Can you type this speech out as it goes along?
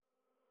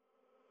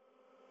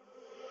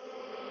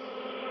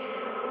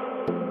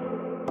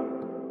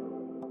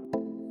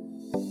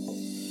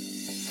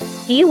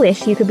Do you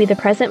wish you could be the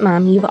present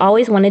mom you've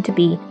always wanted to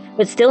be,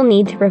 but still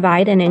need to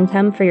provide an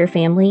income for your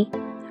family?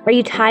 Are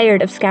you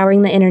tired of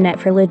scouring the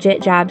internet for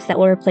legit jobs that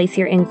will replace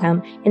your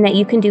income and that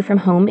you can do from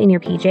home in your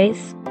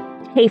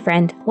PJs? Hey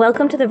friend,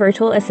 welcome to the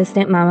Virtual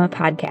Assistant Mama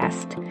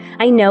podcast.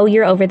 I know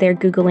you're over there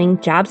Googling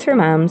jobs for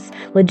moms,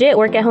 legit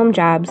work-at-home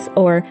jobs,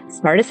 or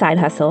start a side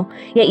hustle,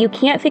 yet you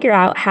can't figure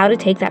out how to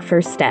take that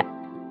first step.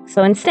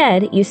 So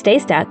instead, you stay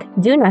stuck,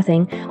 do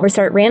nothing, or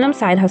start random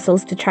side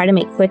hustles to try to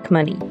make quick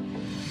money.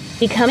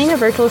 Becoming a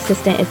virtual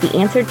assistant is the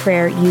answered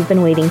prayer you've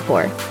been waiting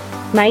for.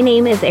 My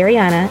name is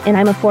Ariana, and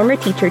I'm a former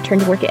teacher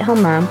turned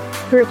work-at-home mom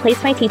who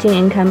replaced my teaching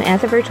income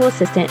as a virtual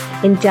assistant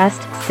in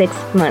just 6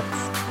 months.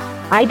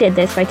 I did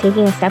this by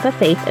taking a step of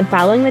faith and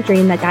following the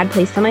dream that God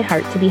placed on my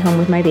heart to be home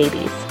with my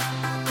babies.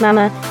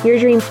 Mama, your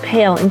dreams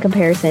pale in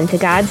comparison to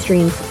God's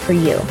dreams for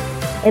you.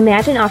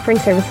 Imagine offering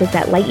services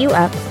that light you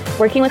up,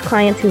 working with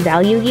clients who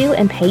value you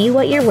and pay you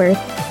what you're worth,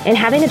 and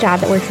having a job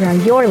that works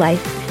around your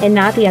life and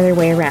not the other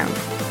way around.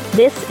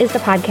 This is the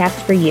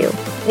podcast for you.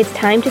 It's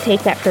time to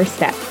take that first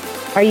step.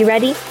 Are you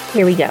ready?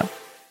 Here we go.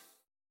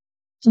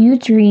 Do you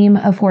dream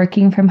of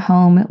working from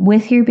home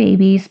with your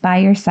babies by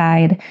your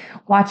side,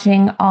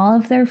 watching all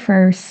of their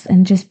firsts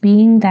and just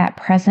being that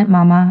present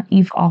mama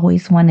you've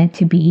always wanted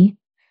to be?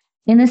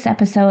 In this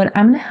episode,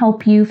 I'm going to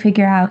help you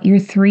figure out your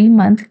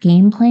 3-month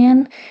game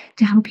plan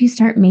to help you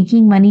start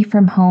making money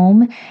from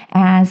home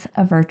as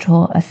a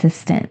virtual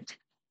assistant.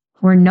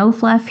 We're no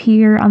fluff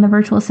here on the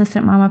Virtual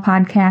Assistant Mama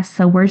podcast,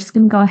 so we're just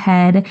going to go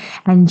ahead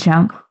and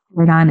jump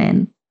right on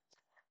in.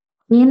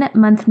 In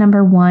month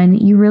number 1,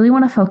 you really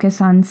want to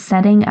focus on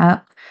setting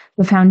up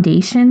the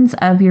foundations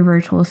of your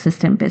virtual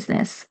assistant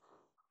business.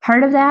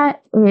 Part of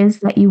that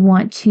is that you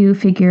want to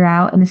figure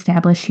out and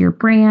establish your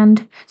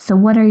brand. So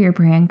what are your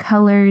brand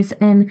colors?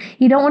 And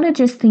you don't want to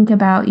just think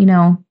about,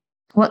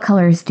 what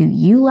colors do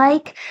you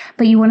like,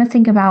 but you want to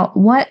think about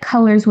what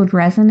colors would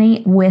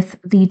resonate with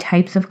the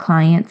types of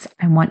clients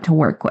I want to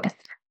work with.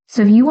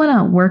 So if you want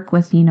to work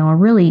with, a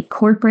really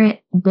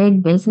corporate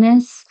big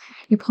business,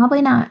 you're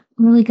probably not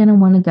really going to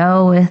want to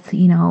go with,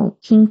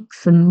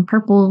 pinks and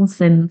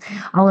purples and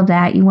all of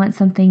that. You want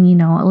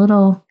something, a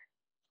little,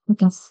 I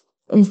guess,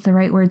 is the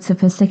right word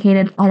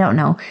sophisticated? I don't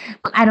know.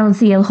 I don't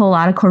see a whole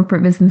lot of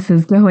corporate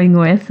businesses going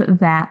with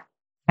that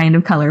kind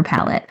of color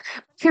palette.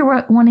 If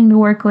you're wanting to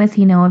work with,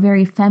 a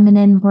very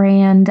feminine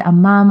brand, a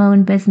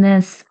mom-owned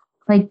business,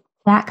 like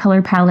that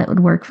color palette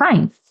would work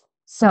fine.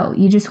 So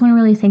you just want to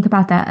really think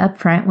about that up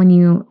front when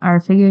you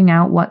are figuring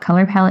out what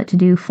color palette to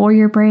do for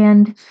your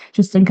brand.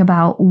 Just think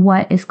about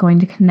what is going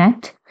to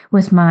connect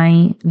with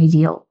my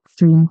ideal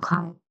dream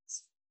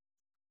clients.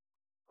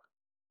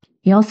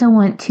 You also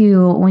want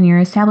to, when you're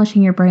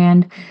establishing your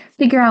brand,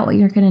 figure out what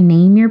you're going to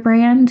name your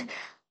brand.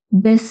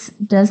 This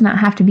does not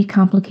have to be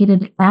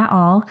complicated at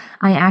all.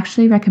 I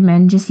actually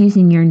recommend just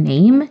using your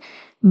name.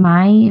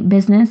 My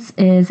business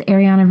is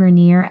Ariana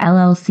Vernier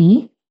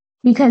LLC.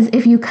 Because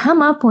if you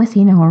come up with,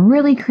 a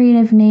really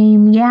creative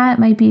name, it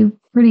might be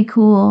pretty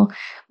cool.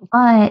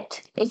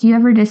 But if you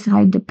ever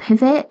decide to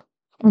pivot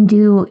and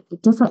do a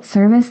different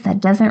service that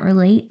doesn't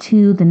relate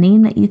to the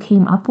name that you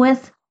came up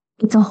with,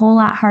 it's a whole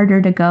lot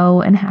harder to go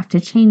and have to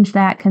change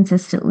that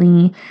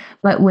consistently.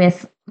 But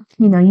with,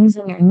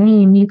 using your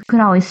name, you could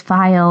always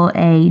file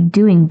a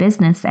doing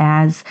business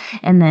as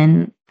and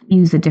then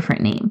use a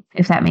different name,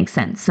 if that makes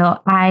sense.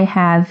 So I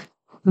have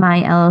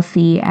my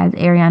LLC as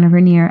Ariana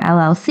Vernier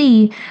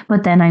LLC,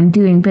 but then I'm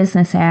doing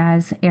business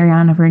as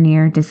Ariana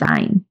Vernier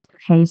Design.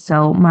 Okay,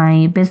 so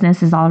my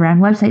business is all around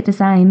website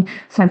design,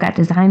 so I've got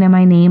design in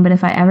my name, but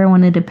if I ever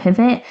wanted to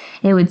pivot,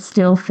 it would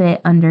still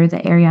fit under the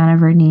Ariana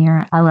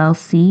Vernier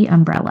LLC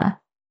umbrella.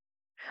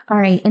 All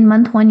right, in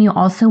month 1, you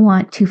also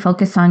want to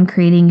focus on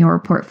creating your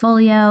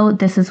portfolio.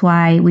 This is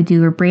why we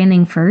do your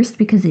branding first,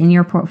 because in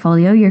your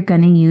portfolio, you're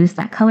going to use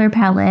that color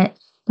palette,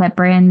 that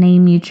brand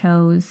name you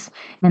chose,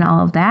 and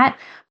all of that.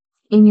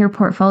 In your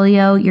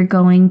portfolio, you're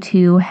going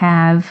to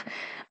have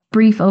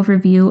brief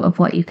overview of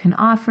what you can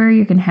offer.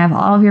 You're going to have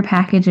all of your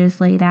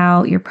packages laid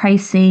out, your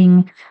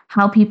pricing,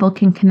 how people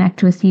can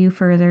connect with you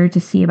further to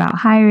see about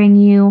hiring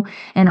you,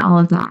 and all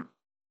of that.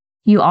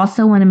 You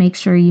also want to make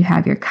sure you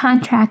have your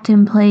contract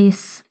in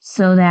place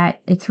so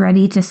that it's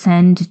ready to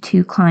send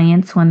to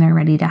clients when they're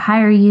ready to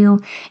hire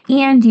you.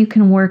 And you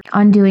can work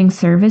on doing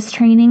service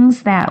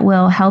trainings that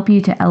will help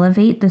you to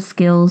elevate the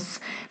skills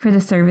for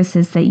the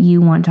services that you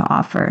want to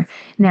offer.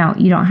 Now,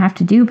 you don't have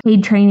to do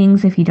paid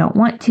trainings if you don't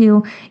want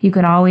to. You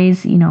could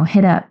always,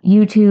 hit up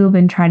YouTube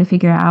and try to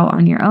figure it out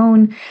on your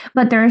own.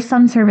 But there are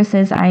some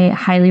services I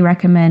highly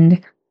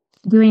recommend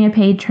doing a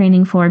paid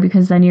training for,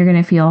 because then you're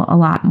going to feel a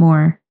lot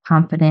more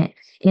confident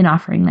in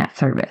offering that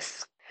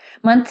service.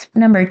 Month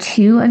number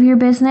 2 of your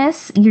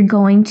business, you're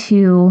going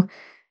to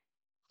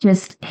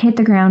just hit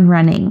the ground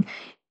running.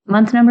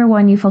 Month number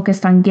 1, you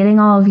focused on getting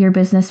all of your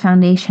business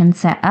foundation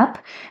set up.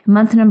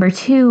 Month number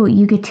 2,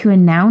 you get to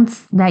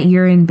announce that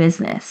you're in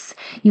business.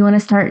 You want to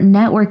start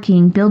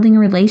networking, building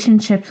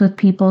relationships with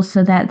people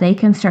so that they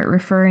can start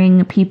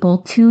referring people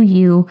to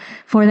you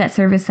for that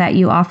service that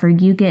you offer.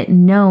 You get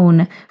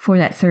known for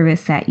that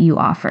service that you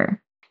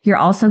offer. You're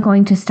also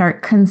going to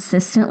start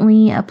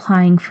consistently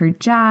applying for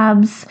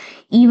jobs.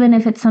 Even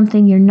if it's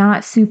something you're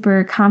not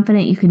super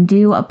confident you can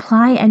do,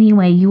 apply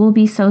anyway. You will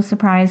be so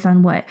surprised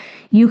on what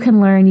you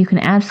can learn. You can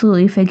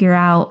absolutely figure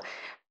out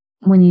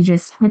when you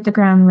just hit the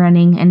ground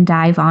running and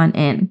dive on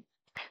in.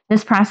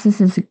 This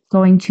process is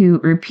going to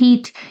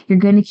repeat. You're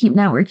going to keep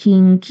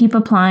networking, keep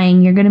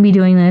applying. You're going to be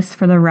doing this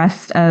for the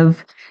rest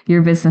of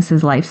your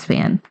business's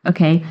lifespan.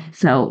 Okay.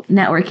 So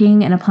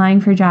networking and applying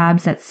for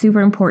jobs, that's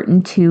super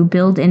important to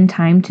build in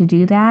time to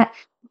do that.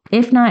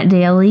 If not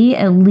daily,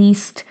 at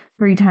least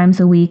 3 times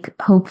a week,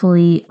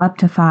 hopefully up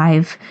to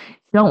 5.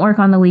 Don't work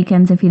on the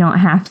weekends if you don't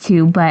have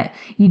to, but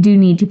you do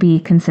need to be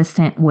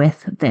consistent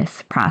with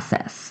this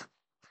process.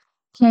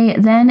 Okay,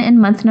 then in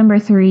month number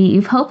 3,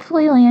 you've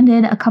hopefully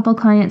landed a couple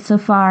clients so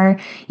far.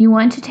 You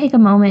want to take a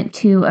moment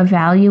to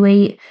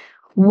evaluate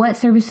what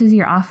services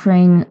you're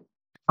offering.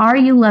 Are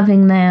you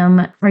loving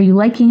them? Are you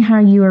liking how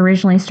you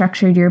originally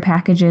structured your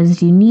packages?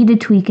 Do you need to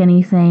tweak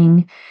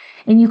anything?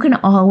 And you can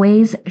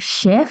always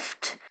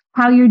shift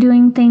how you're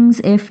doing things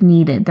if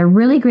needed. The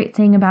really great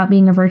thing about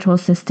being a virtual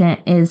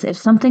assistant is if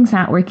something's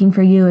not working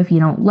for you, if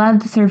you don't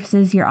love the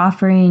services you're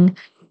offering,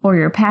 or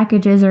your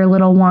packages are a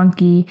little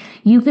wonky,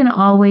 you can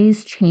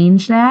always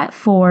change that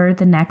for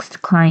the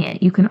next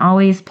client. You can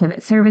always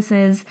pivot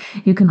services.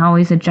 You can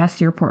always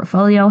adjust your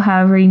portfolio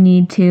however you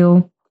need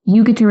to.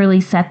 You get to really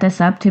set this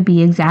up to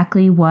be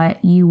exactly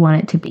what you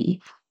want it to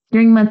be.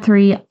 During month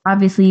 3,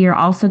 obviously, you're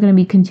also going to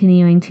be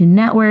continuing to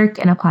network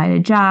and apply to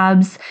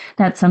jobs.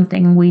 That's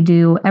something we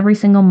do every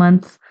single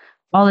month,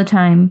 all the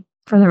time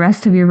for the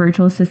rest of your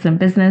virtual assistant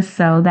business.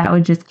 So that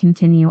would just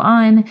continue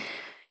on.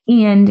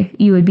 And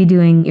you would be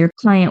doing your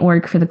client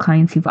work for the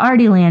clients you've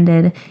already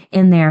landed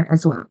in there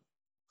as well.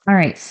 All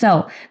right,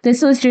 so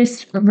this was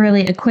just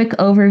really a quick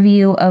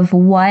overview of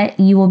what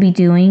you will be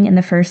doing in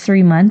the first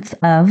 3 months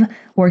of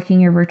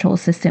working your virtual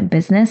assistant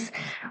business.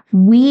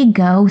 We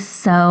go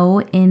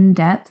so in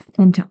depth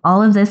into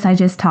all of this I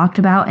just talked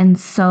about and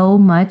so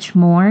much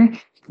more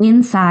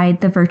inside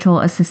the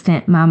Virtual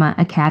Assistant Mama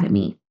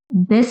Academy.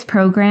 This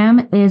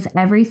program is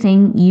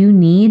everything you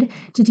need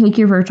to take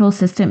your virtual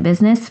assistant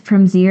business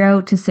from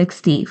 0 to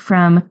 60,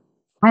 from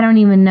I don't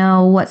even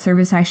know what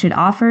service I should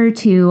offer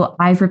to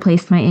I've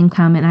replaced my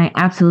income and I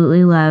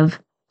absolutely love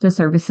the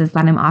services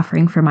that I'm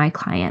offering for my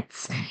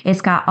clients.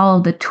 It's got all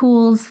of the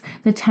tools,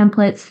 the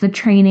templates, the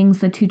trainings,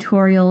 the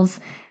tutorials.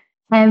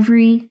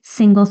 Every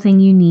single thing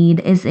you need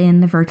is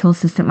in the Virtual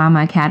Assistant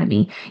Mama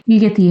Academy. You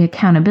get the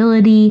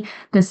accountability,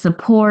 the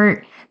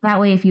support.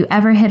 That way, if you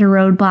ever hit a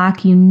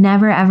roadblock, you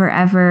never, ever,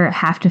 ever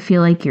have to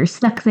feel like you're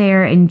stuck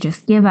there and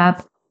just give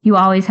up. You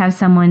always have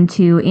someone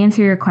to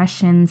answer your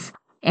questions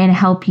and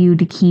help you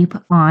to keep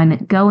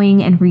on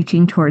going and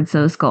reaching towards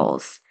those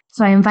goals.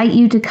 So I invite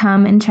you to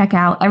come and check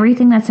out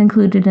everything that's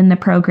included in the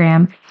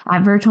program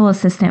at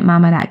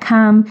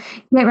virtualassistantmama.com.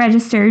 Get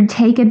registered,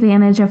 take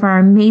advantage of our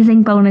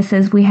amazing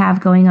bonuses we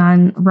have going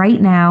on right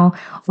now,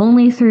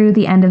 only through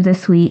the end of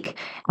this week.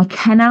 I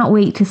cannot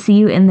wait to see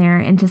you in there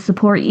and to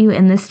support you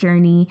in this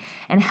journey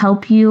and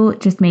help you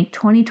just make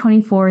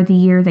 2024 the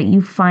year that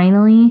you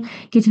finally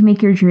get to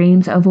make your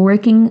dreams of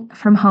working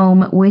from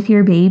home with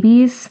your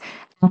babies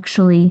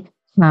actually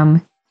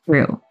come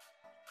true.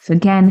 So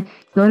again,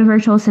 go to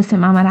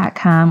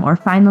virtualassistantmama.com or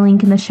find the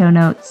link in the show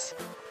notes,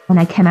 and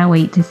I cannot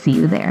wait to see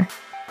you there.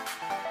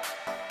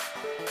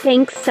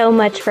 Thanks so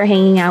much for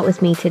hanging out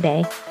with me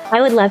today.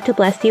 I would love to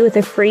bless you with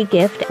a free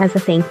gift as a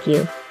thank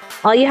you.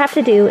 All you have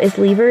to do is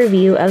leave a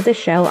review of the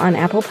show on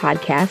Apple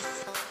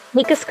Podcasts,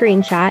 take a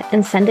screenshot,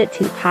 and send it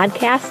to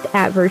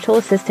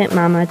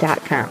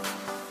podcast@virtualassistantmama.com.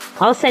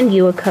 I'll send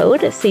you a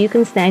code so you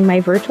can snag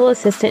my virtual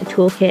assistant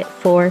toolkit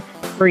for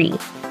free.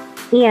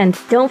 And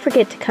don't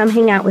forget to come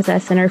hang out with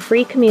us in our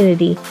free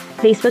community,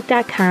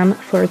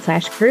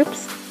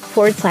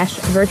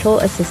 facebook.com/groups/virtual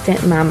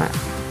assistant mama.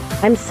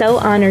 I'm so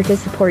honored to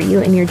support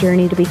you in your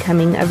journey to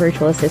becoming a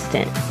virtual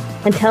assistant.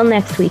 Until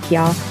next week,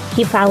 y'all,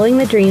 keep following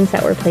the dreams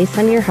that were placed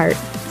on your heart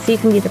so you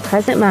can be the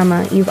present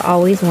mama you've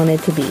always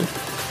wanted to be.